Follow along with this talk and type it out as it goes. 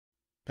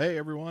Hey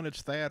everyone,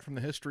 it's Thad from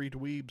the History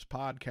Dweebs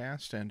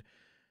podcast, and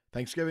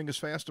Thanksgiving is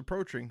fast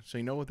approaching, so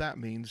you know what that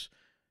means.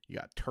 You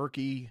got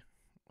turkey,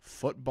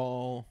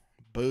 football,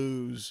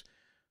 booze,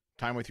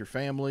 time with your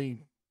family,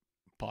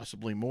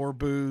 possibly more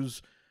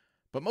booze,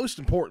 but most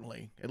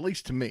importantly, at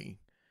least to me,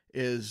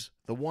 is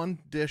the one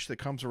dish that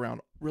comes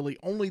around really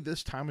only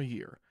this time of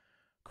year,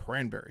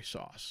 cranberry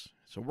sauce.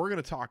 So we're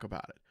going to talk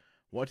about it.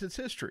 What's its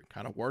history?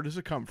 Kind of where does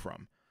it come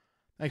from?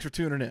 Thanks for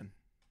tuning in.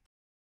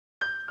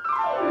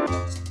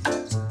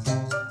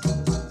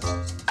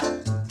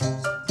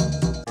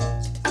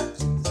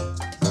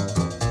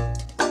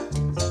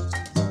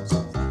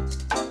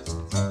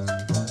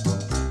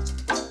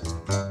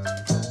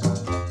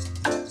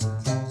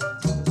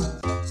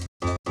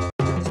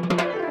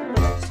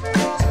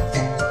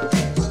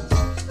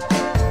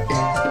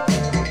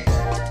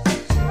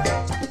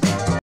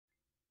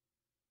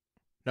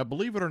 Now,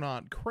 believe it or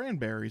not,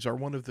 cranberries are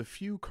one of the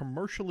few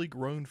commercially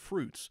grown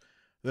fruits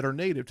that are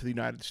native to the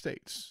United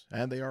States,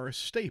 and they are a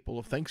staple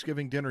of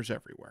Thanksgiving dinners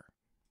everywhere.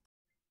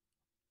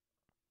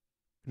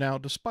 Now,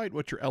 despite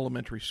what your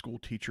elementary school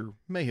teacher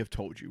may have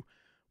told you,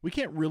 we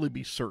can't really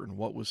be certain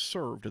what was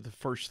served at the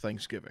first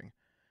Thanksgiving.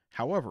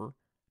 However,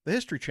 the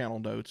History Channel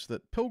notes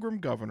that Pilgrim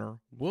Governor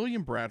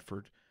William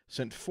Bradford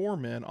sent 4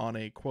 men on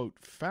a, quote,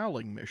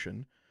 fowling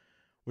mission,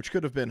 which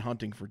could have been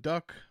hunting for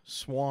duck,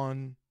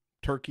 swan,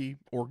 turkey,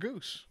 or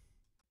goose.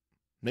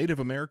 Native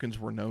Americans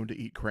were known to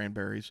eat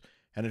cranberries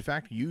and in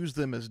fact used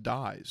them as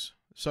dyes,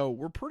 so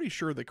we're pretty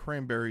sure that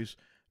cranberries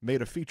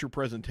made a feature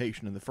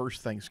presentation in the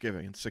first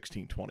Thanksgiving in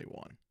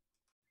 1621.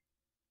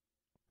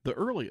 The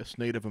earliest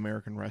Native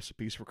American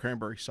recipes for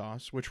cranberry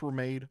sauce, which were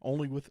made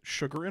only with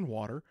sugar and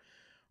water,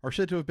 are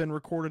said to have been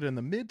recorded in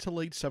the mid to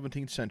late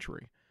 17th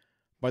century.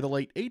 By the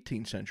late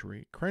 18th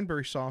century,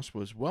 cranberry sauce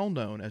was well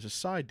known as a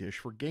side dish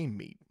for game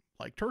meat,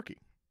 like turkey.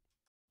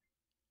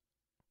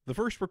 The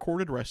first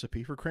recorded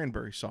recipe for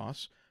cranberry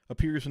sauce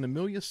appears in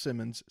Amelia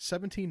Simmons'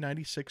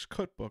 1796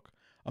 cookbook,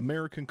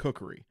 American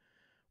Cookery,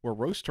 where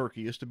roast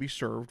turkey is to be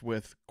served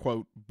with,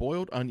 quote,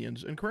 boiled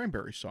onions and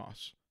cranberry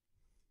sauce.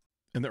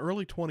 In the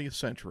early 20th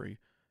century,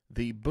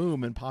 the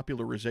boom and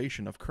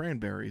popularization of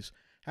cranberries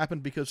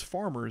happened because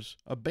farmers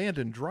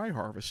abandoned dry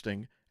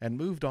harvesting and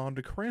moved on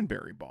to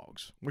cranberry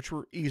bogs, which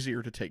were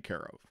easier to take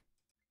care of.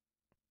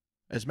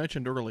 As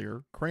mentioned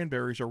earlier,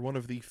 cranberries are one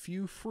of the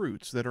few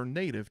fruits that are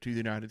native to the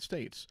United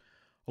States,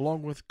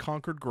 along with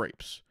Concord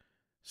grapes.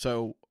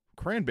 So,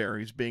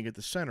 cranberries being at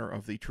the center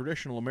of the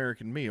traditional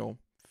American meal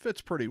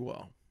fits pretty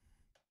well.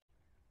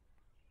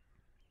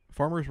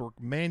 Farmers were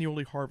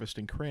manually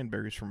harvesting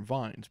cranberries from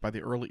vines by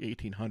the early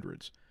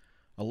 1800s,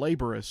 a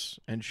laborious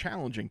and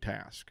challenging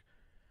task.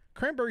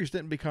 Cranberries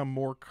didn't become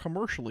more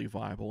commercially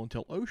viable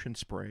until ocean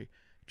spray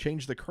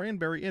changed the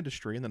cranberry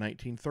industry in the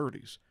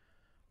 1930s.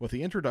 With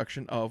the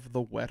introduction of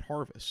the wet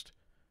harvest,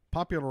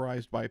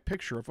 popularized by a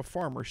picture of a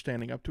farmer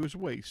standing up to his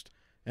waist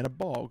in a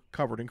bog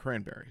covered in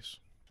cranberries.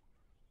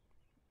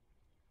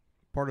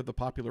 Part of the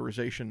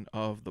popularization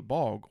of the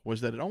bog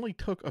was that it only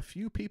took a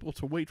few people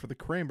to wait for the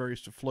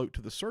cranberries to float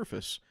to the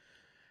surface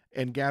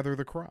and gather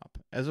the crop,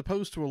 as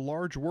opposed to a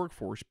large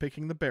workforce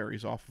picking the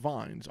berries off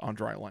vines on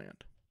dry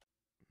land.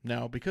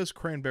 Now, because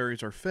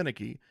cranberries are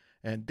finicky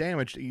and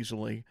damaged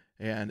easily,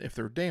 and if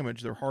they're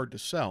damaged, they're hard to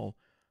sell,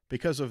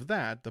 because of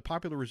that, the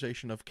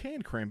popularization of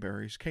canned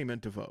cranberries came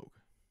into vogue.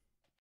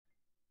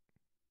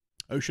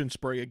 Ocean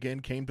Spray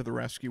again came to the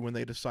rescue when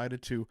they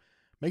decided to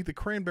make the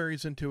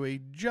cranberries into a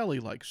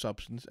jelly-like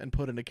substance and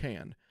put in a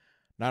can.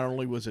 Not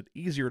only was it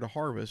easier to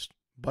harvest,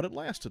 but it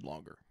lasted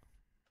longer.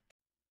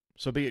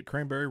 So be it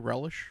cranberry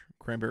relish,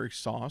 cranberry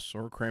sauce,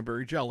 or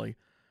cranberry jelly,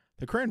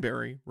 the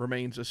cranberry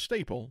remains a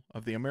staple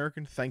of the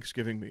American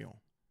Thanksgiving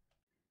meal.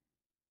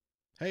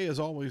 Hey, as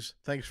always,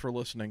 thanks for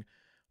listening.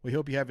 We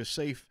hope you have a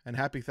safe and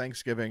happy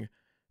Thanksgiving,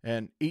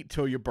 and eat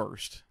till you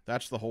burst.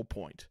 That's the whole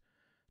point.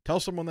 Tell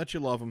someone that you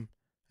love them,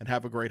 and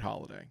have a great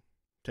holiday.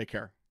 Take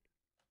care.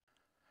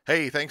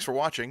 Hey, thanks for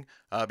watching.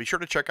 Be sure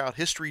to check out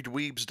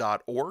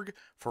historydweebs.org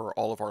for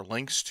all of our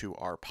links to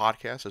our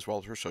podcast as well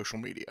as our social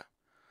media.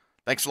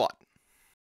 Thanks a lot.